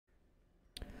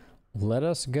Let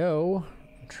us go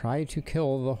try to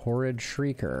kill the horrid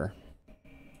shrieker.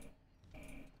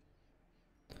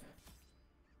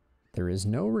 There is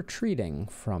no retreating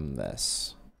from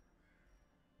this.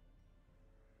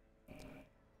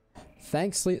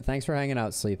 Thanks for hanging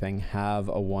out, Sleeping. Have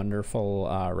a wonderful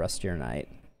rest of your night.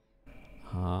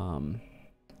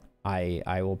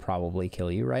 I will probably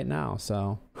kill you right now,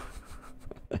 so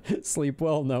sleep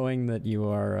well knowing that you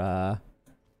are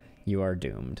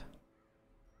doomed.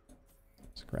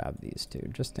 Let's grab these two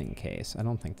just in case. I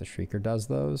don't think the Shrieker does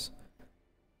those.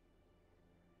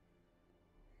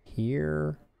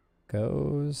 Here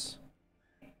goes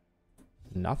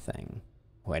nothing.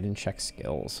 Oh, I didn't check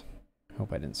skills.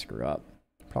 Hope I didn't screw up.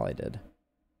 Probably did.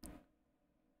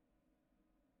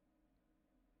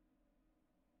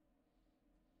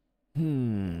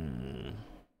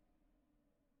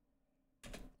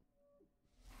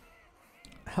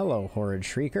 Hello, horrid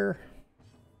shrieker.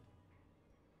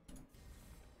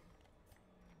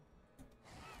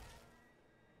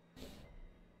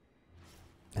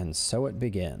 And so it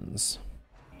begins.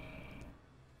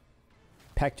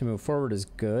 Peck to move forward is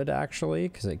good, actually,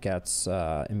 because it gets,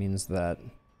 it means that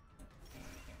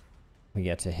we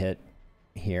get to hit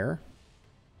here.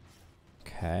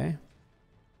 Okay.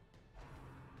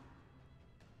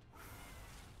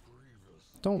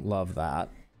 Don't love that,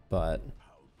 but...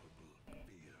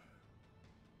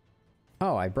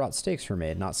 Oh, I brought stakes for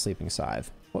Maid, not Sleeping Scythe.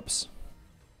 Whoops.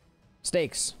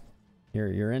 Stakes!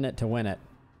 You're in it to win it.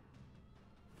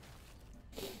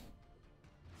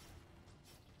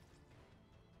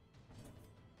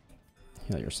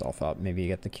 Heal yourself up. Maybe you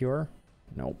get the cure?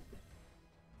 Nope.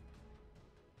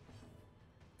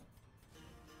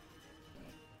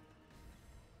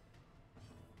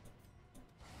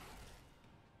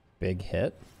 Big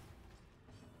hit.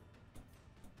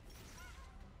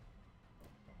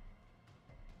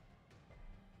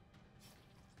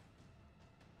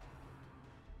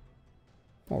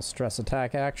 Little stress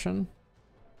attack action.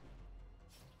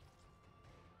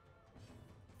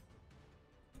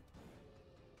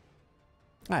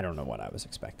 I don't know what I was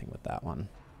expecting with that one.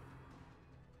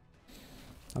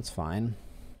 That's fine.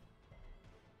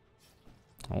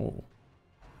 Oh.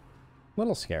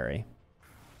 Little scary.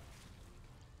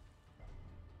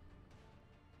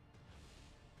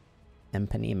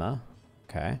 Empanema.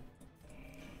 Okay.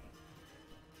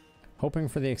 Hoping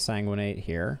for the Exsanguinate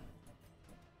here.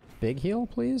 Big heal,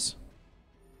 please?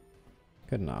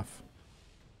 Good enough.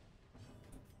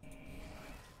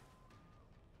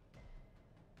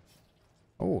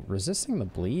 Oh, resisting the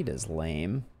bleed is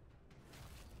lame.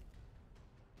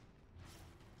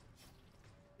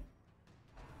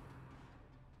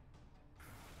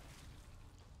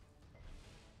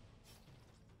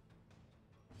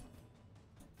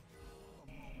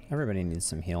 Everybody needs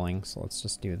some healing, so let's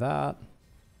just do that.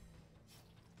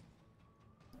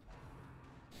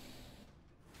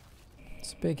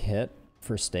 It's a big hit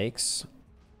for stakes.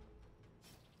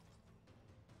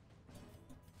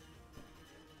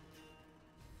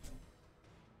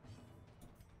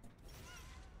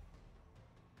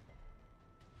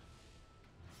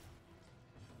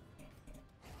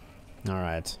 All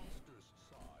right.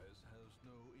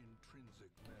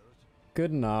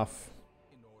 Good enough.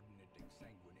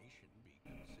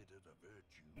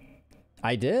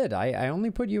 I did. I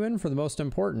only put you in for the most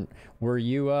important. Were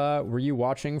you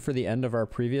watching for the end of our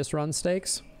previous run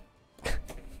stakes?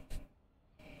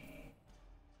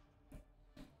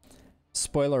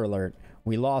 Spoiler alert.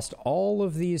 We lost all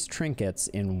of these trinkets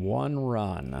in one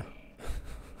run.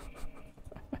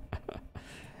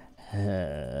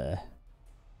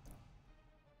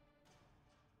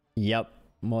 Yep.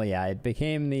 Well, yeah, it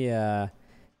became the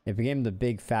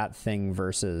big fat thing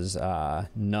versus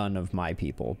none of my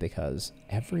people because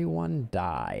everyone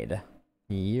died.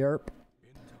 Yerp.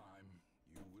 In time,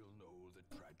 you will know the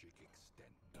tragic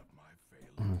extent of my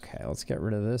failures. Okay, let's get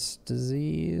rid of this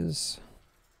disease.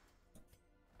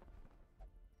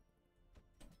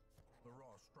 The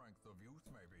raw strength of youth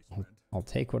may be spent. I'll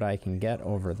take what I can get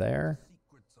over there.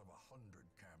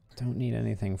 Don't need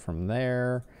anything from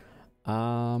there.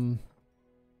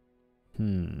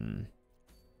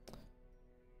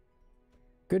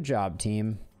 Good job,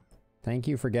 team. Thank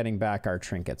you for getting back our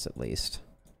trinkets, at least.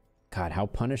 God, how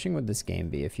punishing would this game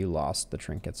be if you lost the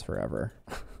trinkets forever?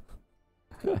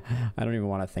 I don't even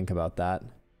want to think about that.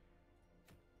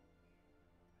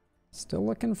 Still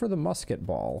looking for the musket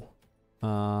ball.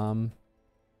 I'm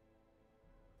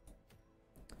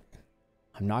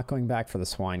not going back for the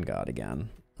swine god again.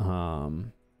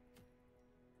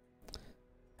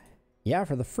 Yeah,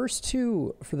 for the first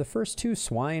two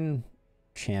swine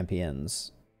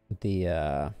champions,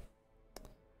 the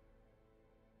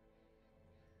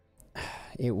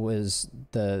it was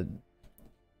the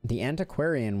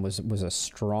antiquarian was a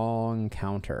strong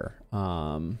counter.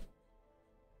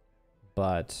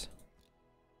 But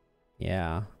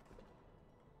yeah.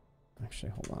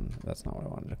 Actually, hold on. That's not what I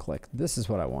wanted to click. This is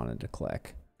what I wanted to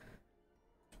click.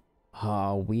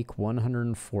 Week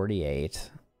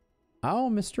 148. Oh,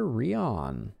 Mr.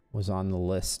 Rion was on the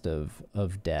list of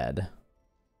dead.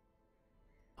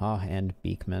 And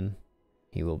Beekman.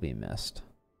 He will be missed.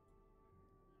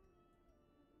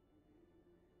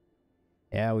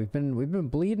 Yeah, we've been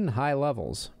bleeding high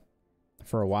levels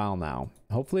for a while now.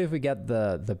 Hopefully if we get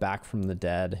the Back from the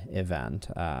Dead event,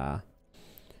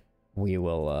 we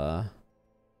will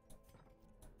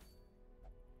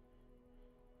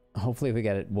hopefully if we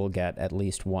get it, we'll get at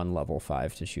least one level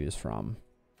 5 to choose from.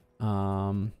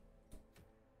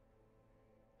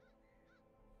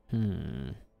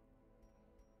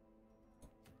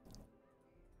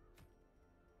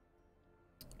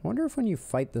 I wonder if when you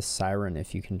fight the Siren,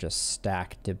 if you can just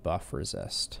stack debuff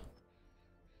resist.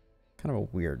 Kind of a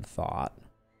weird thought.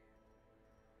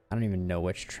 I don't even know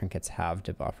which trinkets have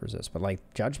debuff resist, but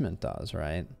like Judgment does,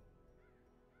 right?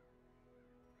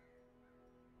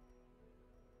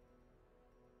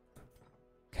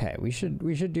 Okay, we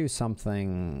should do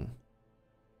something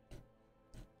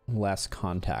less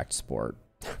contact sport.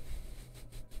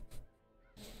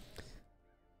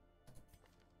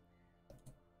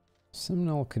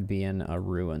 Simnel could be in a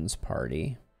ruins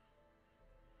party.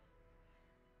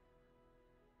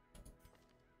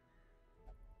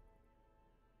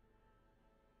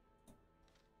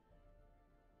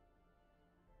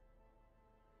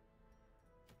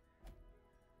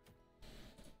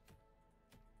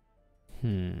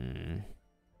 Do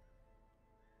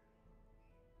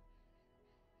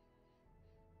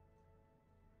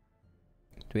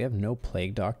we have no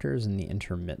plague doctors in the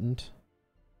intermittent?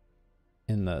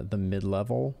 In the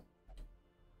mid-level?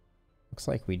 Looks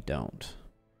like we don't.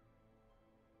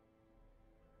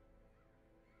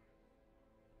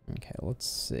 Okay, let's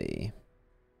see.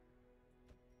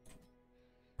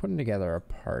 Putting together a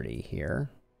party here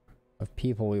of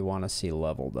people we want to see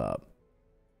leveled up.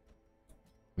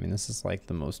 I mean, this is like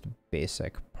the most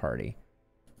basic party.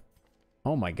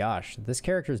 Oh my gosh, this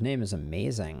character's name is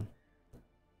amazing.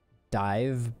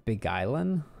 Dive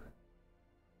Beguilin?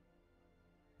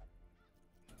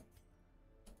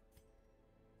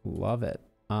 Love it.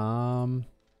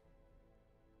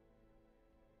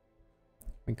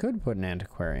 We could put an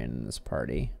antiquarian in this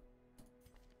party.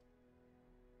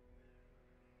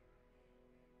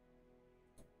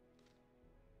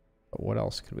 But what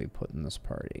else could we put in this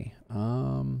party?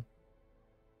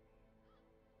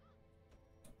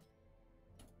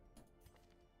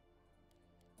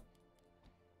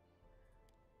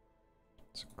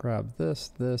 Let's grab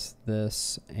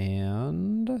this,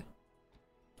 and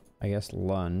I guess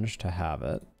lunge to have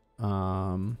it.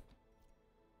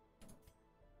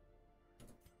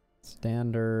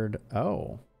 Standard.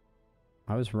 Oh,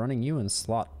 I was running you in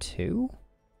slot 2?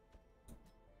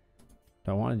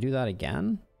 Do I want to do that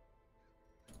again?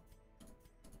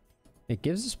 It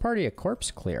gives this party a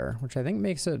corpse clear, which I think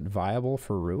makes it viable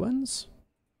for ruins.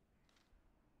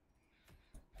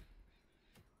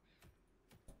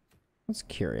 That's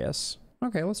curious.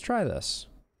 Okay, let's try this.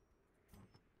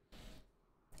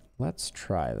 Let's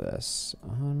try this.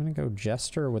 I'm gonna go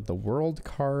Jester with the World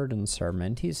card and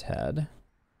Sarmenti's head.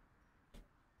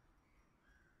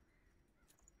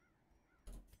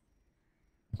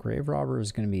 Grave Robber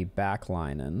is gonna be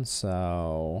backlining,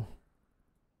 so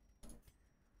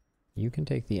you can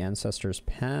take the Ancestor's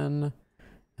Pen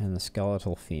and the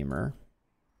Skeletal Femur.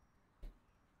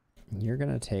 You're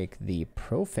gonna take the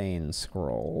Profane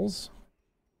Scrolls.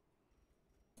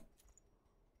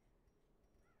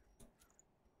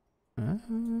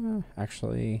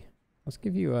 Actually, let's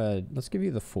give you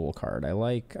the Fool card. I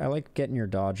like getting your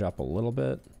dodge up a little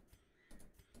bit.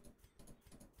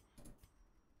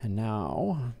 And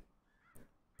now,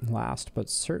 last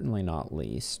but certainly not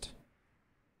least,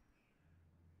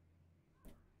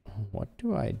 what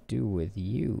do I do with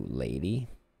you, lady?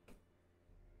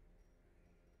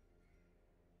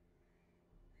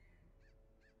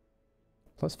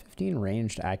 Plus 15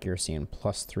 ranged accuracy and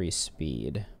plus 3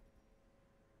 speed.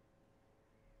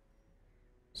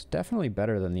 It's definitely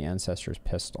better than the Ancestor's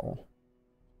Pistol.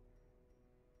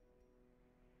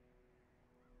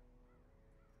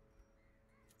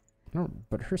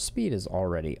 But her speed is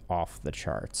already off the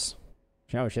charts.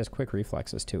 You know, she has quick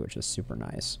reflexes too, which is super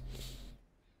nice.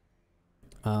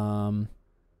 I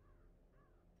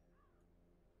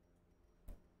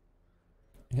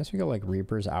guess we go like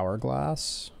Reaper's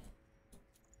Hourglass.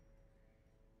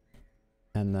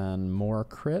 And then more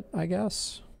crit, I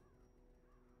guess.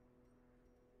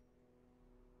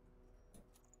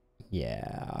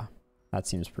 Yeah, that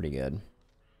seems pretty good.